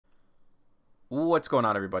What's going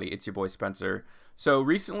on, everybody? It's your boy Spencer. So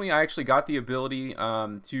recently I actually got the ability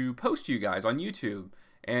to post to you guys on YouTube,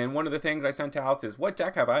 and one of the things I sent out is what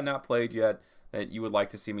deck have I not played yet that you would like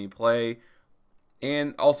to see me play.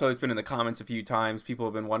 And also, it's been in the comments a few times. People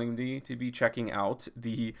have been wanting me to be checking out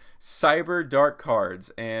the Cyberdark cards.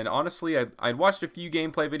 And honestly, I'd watched a few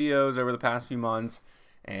gameplay videos over the past few months,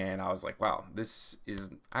 and I was like, wow, this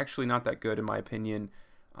is actually not that good in my opinion.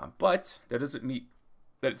 But that doesn't mean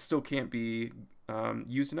that it still can't be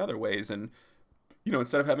used in other ways. And, you know,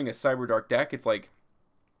 instead of having a Cyberdark deck, it's like,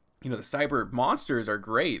 you know, the cyber monsters are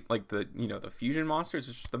great, like the, you know, the fusion monsters.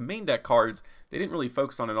 It's just the main deck cards they didn't really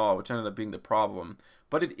focus on at all, which ended up being the problem.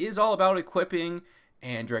 But it is all about equipping,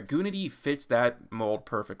 and Dragunity fits that mold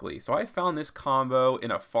perfectly. So I found this combo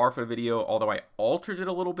in a Farfa video, although I altered it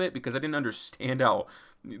a little bit because I didn't understand how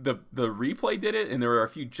the replay did it, and there were a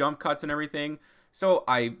few jump cuts and everything. So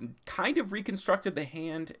I kind of reconstructed the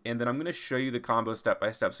hand, and then I'm going to show you the combo step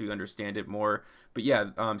by step so you understand it more. But yeah,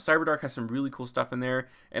 Cyberdark has some really cool stuff in there,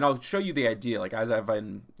 and I'll show you the idea. Like as I've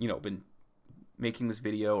been, you know, been making this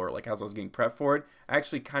video, or like as I was getting prepped for it, I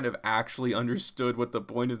actually kind of understood what the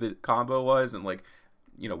point of the combo was, and like,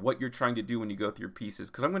 you know, what you're trying to do when you go through your pieces.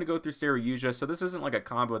 Because I'm going to go through Sarayuja, so this isn't like a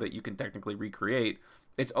combo that you can technically recreate.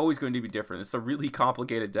 It's always going to be different. It's a really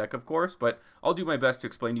complicated deck, of course, but I'll do my best to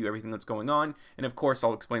explain to you everything that's going on, and of course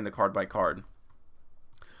I'll explain the card by card.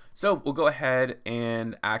 So we'll go ahead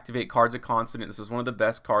and activate Cards of Consonant. This is one of the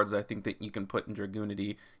best cards I think that you can put in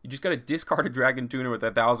Dragunity. You just got to discard a Dragon Tuner with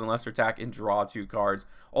 1,000 lesser attack and draw 2 cards.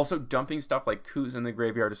 Also, dumping stuff like Kuz in the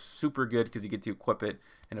graveyard is super good because you get to equip it.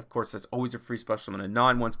 And of course, that's always a free special summon. A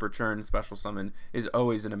non-once per turn special summon is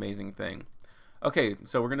always an amazing thing. Okay,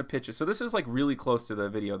 so we're going to pitch it. So this is like really close to the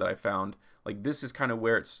video that I found. Like this is kind of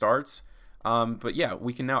where it starts. But yeah,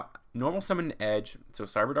 we can now normal summon Edge. So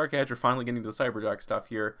Cyberdark Edge, we're finally getting to the Cyberdark stuff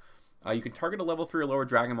here. You can target a level 3 or lower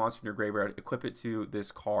dragon monster in your graveyard, equip it to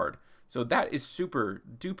this card. So that is super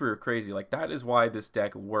duper crazy. Like that is why this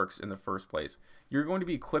deck works in the first place. You're going to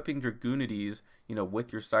be equipping Dragunities, you know,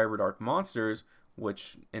 with your Cyberdark monsters,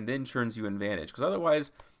 which and then turns you advantage. Because otherwise,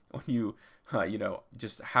 when you you know,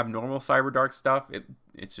 just have normal Cyberdark stuff,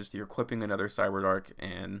 it's just you're equipping another Cyberdark,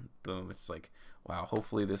 and boom, it's like, wow,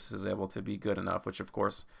 hopefully this is able to be good enough, which of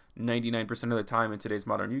course 99% of the time in today's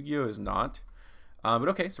modern Yu-Gi-Oh is not. But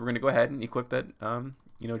okay, so we're going to go ahead and equip that,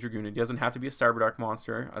 you know, Dragunity. It doesn't have to be a Cyberdark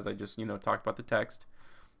monster, as I just, you know, talked about the text.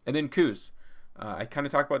 And then Kuz. I kind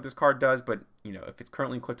of talked about what this card does, but, you know, if it's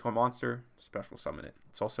currently equipped to a monster, special summon it.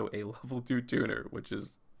 It's also a level 2 tuner, which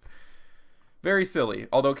is very silly.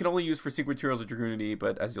 Although it can only use for secret materials of Dragunity,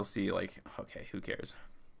 but as you'll see, like, okay, who cares?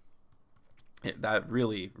 That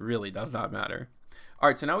really, really does not matter.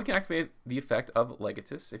 Alright, so now we can activate the effect of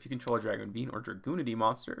Negates. If you control a Dragon Bean or Dragunity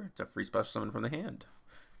monster, it's a free special summon from the hand.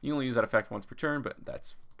 You only use that effect once per turn, but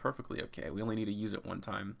that's perfectly okay. We only need to use it one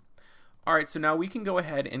time. Alright, so now we can go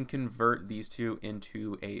ahead and convert these two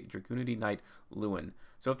into a Dragunity Knight Lewin.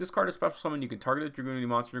 So if this card is special summon, you can target a Dragunity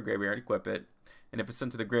monster in your graveyard, equip it. And if it's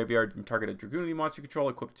sent to the graveyard, you can target a Dragunity monster you control,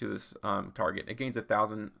 equip it to this target. It gains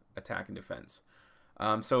 1,000 attack and defense.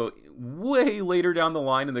 So way later down the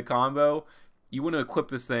line in the combo, you want to equip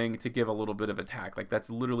this thing to give a little bit of attack. Like that's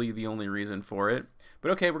literally the only reason for it.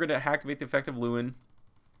 But okay, we're going to activate the effect of Lewin,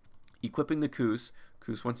 equipping the Kuz.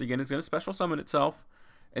 Kuz once again is going to special summon itself.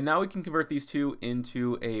 And now we can convert these two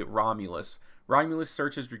into a Romulus. Romulus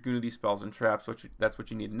searches Dragunity spells and traps, which that's what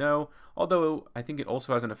you need to know. Although I think it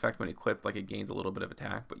also has an effect when equipped, like it gains a little bit of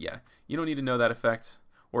attack. But yeah, you don't need to know that effect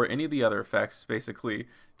or any of the other effects, basically.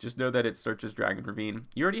 Just know that it searches Dragon Ravine.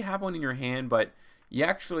 You already have one in your hand, but you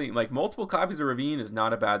actually, like, multiple copies of Ravine is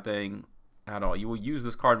not a bad thing at all. You will use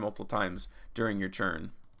this card multiple times during your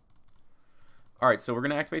turn. Alright, so we're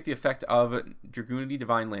going to activate the effect of Dragunity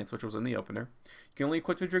Divine Lance, which was in the opener. You can only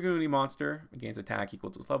equip a Dragunity monster. It gains attack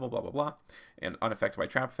equal to its level, blah, blah, blah. And unaffected by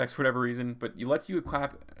trap effects for whatever reason. But it lets you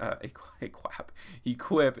equip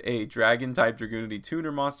a Dragon-type Dragunity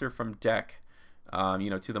Tuner monster from deck, you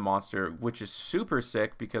know, to the monster, which is super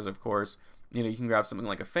sick because, of course, you know, you can grab something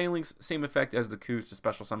like a Phalanx, same effect as the Kuz to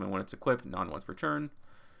special summon when it's equipped, non-once per turn.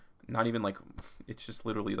 Not even like, it's just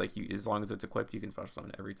literally like, you, as long as it's equipped, you can special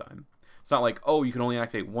summon every time. It's not like, oh, you can only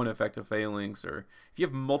activate one effect of Phalanx, or if you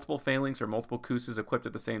have multiple Phalanx or multiple Kuzes equipped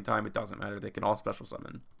at the same time, it doesn't matter. They can all special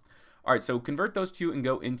summon. Alright, so convert those two and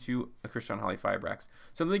go into a Christian Holly Fibrax.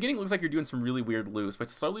 So in the beginning, it looks like you're doing some really weird loops, but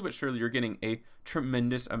slowly but surely you're getting a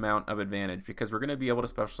tremendous amount of advantage because we're going to be able to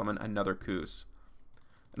special summon another Kuz.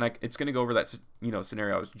 And it's going to go over that, you know,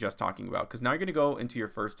 scenario I was just talking about, because now you're going to go into your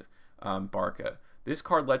first Barca. This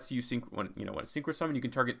card lets you when it's synchro summon, you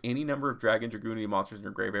can target any number of Dragon Dragunity monsters in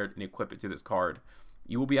your graveyard and equip it to this card.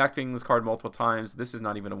 You will be activating this card multiple times. This is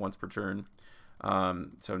not even a once per turn.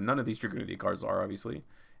 So none of these Dragunity cards are, obviously.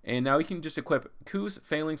 And now we can just equip Kus,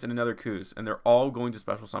 Phalanx, and another Kus, and they're all going to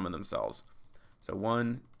special summon themselves. So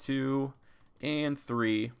 1, 2, and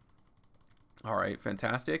 3. Alright,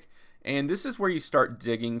 fantastic. And this is where you start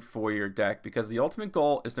digging for your deck, because the ultimate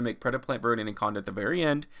goal is to make Predaplant, Verdant, and Conda at the very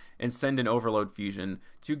end, and send an Overload Fusion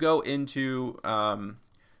to go into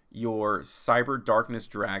your Cyberdarkness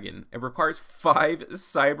Dragon. It requires 5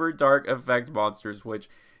 Cyberdark effect monsters, which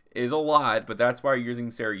is a lot, but that's why you're using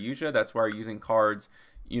Saryuja. That's why you're using cards,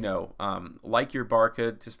 you know, like your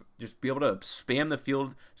Barca, to just be able to spam the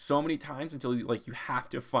field so many times until you have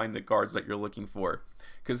to find the cards that you're looking for.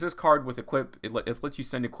 Because this card with equip, it lets you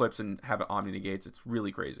send equips and have it Omni Negates. It's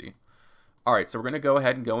really crazy. Alright, so we're going to go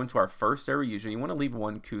ahead and go into our first Saryuja. You want to leave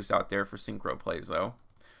 1 Kus out there for synchro plays, though.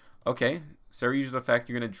 Okay, Saryuja's effect,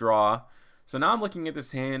 you're going to draw. So now I'm looking at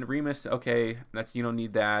this hand. Remus, okay, you don't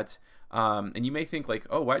need that. And you may think like,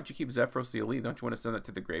 oh, why did you keep Zephyros the Elite? Don't you want to send that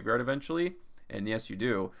to the graveyard eventually? And yes, you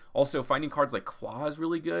do. Also, finding cards like Claw is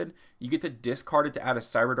really good. You get to discard it to add a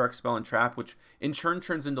Cyberdark spell and trap, which in turn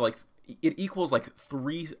turns into it equals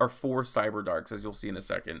 3 or 4 Cyberdarks, as you'll see in a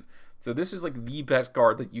second. So this is the best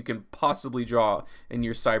card that you can possibly draw in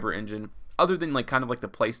your Cyber Engine, other than kind of the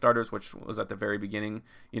play starters, which was at the very beginning,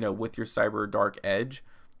 you know, with your Cyberdark Edge.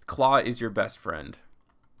 Claw is your best friend.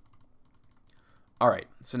 Alright,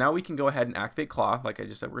 so now we can go ahead and activate Claw. Like I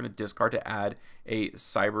just said, we're going to discard to add a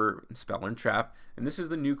Cyber Spell and Trap. And this is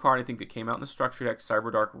the new card, I think, that came out in the structure deck,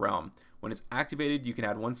 Cyberdark Realm. When it's activated, you can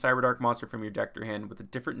add 1 Cyberdark monster from your deck to your hand with a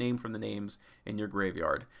different name from the names in your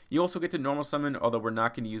graveyard. You also get to normal summon, although we're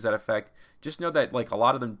not going to use that effect. Just know that a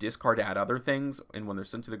lot of them discard to add other things, and when they're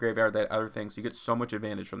sent to the graveyard, they add other things. So you get so much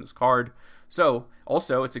advantage from this card. So,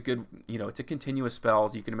 also, it's a good, you know, it's a continuous spell,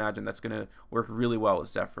 so you can imagine that's going to work really well with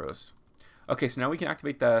Zephyros. Okay, so now we can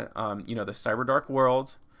activate the, you know, the Cyberdark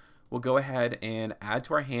World. We'll go ahead and add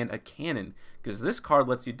to our hand a cannon, because this card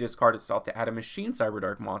lets you discard itself to add a machine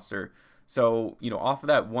Cyberdark monster. So, you know, off of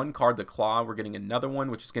that 1 card, the Claw, we're getting another one,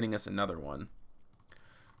 which is getting us another one.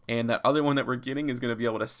 And that other one that we're getting is going to be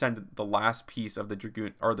able to send the last piece of the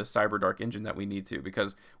Dragoon or the Cyberdark engine that we need to,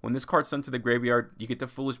 because when this card's sent to the graveyard, you get the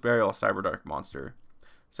Foolish Burial Cyberdark monster.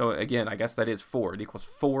 So again, I guess that is 4. It equals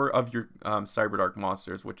 4 of your Cyberdark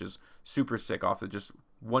monsters, which is super sick off of just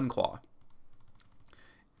 1 Claw.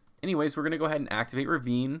 Anyways, we're going to go ahead and activate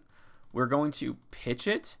Ravine. We're going to pitch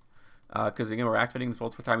it, because again, we're activating this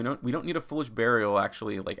multiple times. We don't need a Foolish Burial,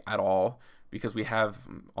 actually, at all, because we have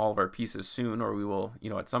all of our pieces soon, or we will, you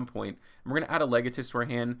know, at some point. And we're going to add a Legatus to our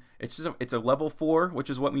hand. It's a level 4, which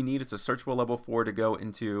is what we need. It's a searchable level 4 to go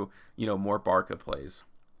into, you know, more Barca plays.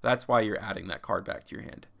 That's why you're adding that card back to your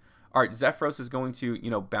hand. All right, Zephyros is going to, you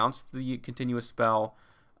know, bounce the continuous spell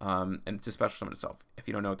and to special summon itself. If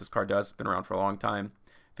you don't know what this card does, it's been around for a long time.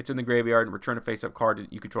 If it's in the graveyard, return a face-up card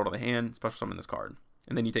you control to the hand, special summon this card.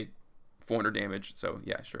 And then you take 400 damage, so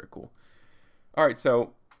yeah, sure, cool. All right,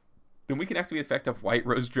 so then we can activate the effect of White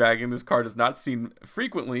Rose Dragon. This card is not seen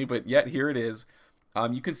frequently, but yet here it is.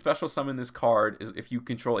 You can special summon this card if you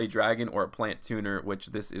control a dragon or a plant tuner, which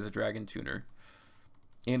this is a dragon tuner.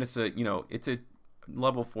 And it's a, you know, it's a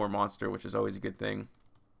level 4 monster, which is always a good thing.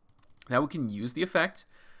 Now we can use the effect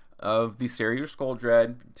of the Saryuja Skull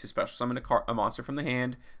Dread to special summon a monster from the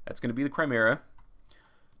hand. That's going to be the Chimera.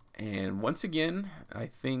 And once again, I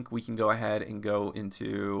think we can go ahead and go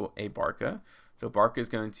into a Barca. So Barca is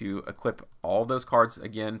going to equip all those cards.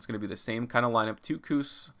 Again, it's going to be the same kind of lineup. 2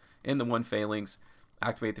 Kus and the 1 Phalanx.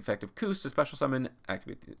 Activate the effect of Kus to special summon.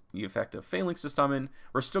 Activate the effect of Phalanx to summon.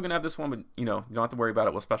 We're still going to have this one, but, you know, you don't have to worry about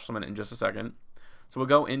it. We'll special summon it in just a second. So we'll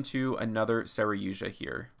go into another Saryuja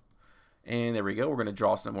here. And there we go. We're going to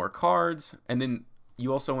draw some more cards. And then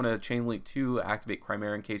you also want to chain link to activate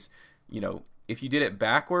Chimera in case, you know, if you did it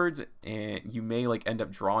backwards and you may end up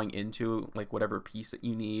drawing into whatever piece that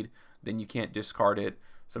you need, then you can't discard it.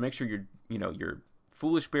 So make sure you're, you know, you're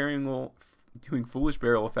doing Foolish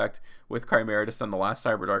Burial effect with Chimera to send the last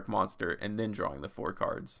Cyberdark monster and then drawing the 4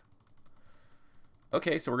 cards.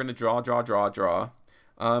 Okay, so we're going to draw.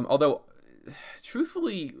 Although,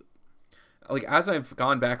 truthfully, as I've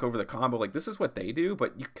gone back over the combo, this is what they do,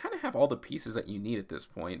 but you kind of have all the pieces that you need at this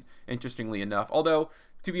point, interestingly enough. Although,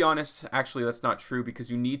 to be honest, actually that's not true,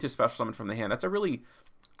 because you need to special summon from the hand. That's a really,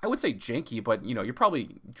 I would say janky, but, you know, you're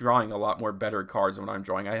probably drawing a lot more better cards than what I'm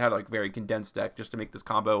drawing. I had very condensed deck just to make this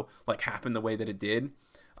combo happen the way that it did.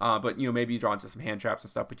 But, you know, maybe you draw into some hand traps and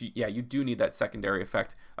stuff. But, yeah, you do need that secondary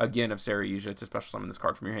effect, again, of Saryuja to special summon this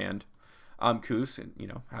card from your hand. Kus, you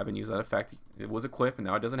know, haven't used that effect. It was equipped, and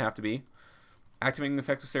now it doesn't have to be. Activating the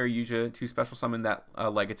effect of Saryuja to special summon that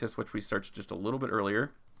Negates, which we searched just a little bit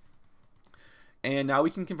earlier. And now we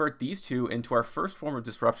can convert these two into our first form of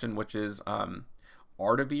disruption, which is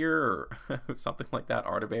Artabeer or something like that,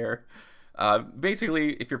 Artabeer.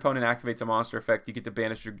 Basically, if your opponent activates a monster effect, you get to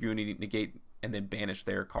banish Dragunity, negate, and then banish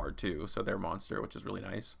their card too, so their monster, which is really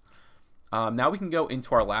nice. Now we can go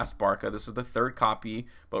into our last Barca. This is the third copy,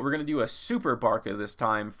 but we're going to do a super Barca this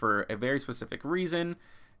time for a very specific reason.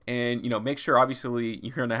 And, make sure, obviously,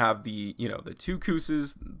 you're going to have the, the 2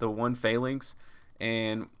 Kuses, the 1 Phalanx,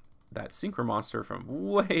 and that Synchro monster from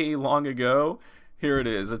way long ago. Here it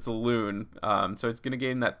is. It's a Loon. So it's going to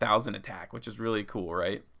gain that 1000 attack, which is really cool,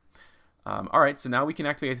 right? Alright, so now we can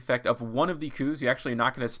activate the effect of one of the Kus. You're actually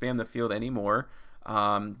not going to spam the field anymore.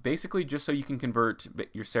 Basically, just so you can convert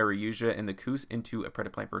your Saryuja and the Kus into a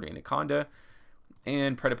Predaplant Bird Anaconda.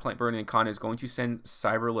 And Predaplant Bird Anaconda is going to send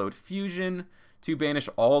Cyberload Fusion to banish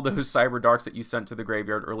all those Cyberdarks that you sent to the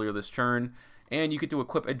graveyard earlier this turn. And you get to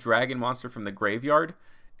equip a dragon monster from the graveyard.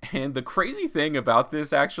 And the crazy thing about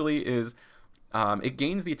this actually is it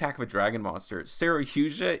gains the attack of a dragon monster.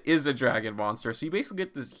 Saryuja is a dragon monster, so you basically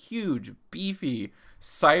get this huge, beefy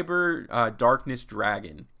Cyber Darkness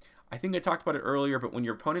Dragon. I think I talked about it earlier, but when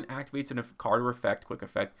your opponent activates a card or effect, quick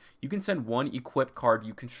effect, you can send one equipped card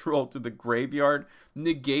you control to the graveyard,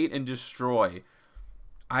 negate, and destroy.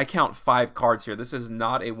 I count 5 cards here. This is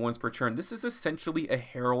not a once per turn. This is essentially a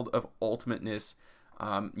Herald of Ultimateness,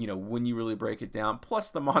 when you really break it down. Plus,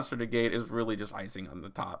 the monster negate is really just icing on the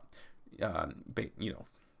top.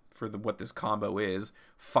 For what this combo is,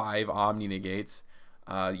 5 Omni negates.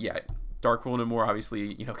 Yeah, Dark World and more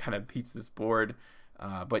obviously, kind of beats this board,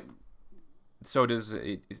 but so does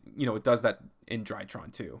it. It does that in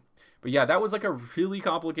Drytron too. But yeah, that was like a really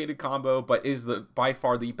complicated combo, but is by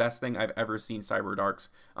far the best thing I've ever seen Cyberdarks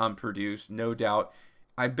produce, no doubt.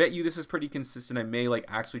 I bet you this is pretty consistent. I may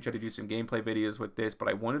actually try to do some gameplay videos with this, but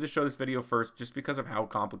I wanted to show this video first just because of how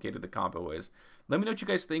complicated the combo is. Let me know what you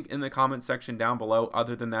guys think in the comment section down below.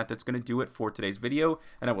 Other than that, that's going to do it for today's video,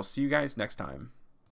 and I will see you guys next time.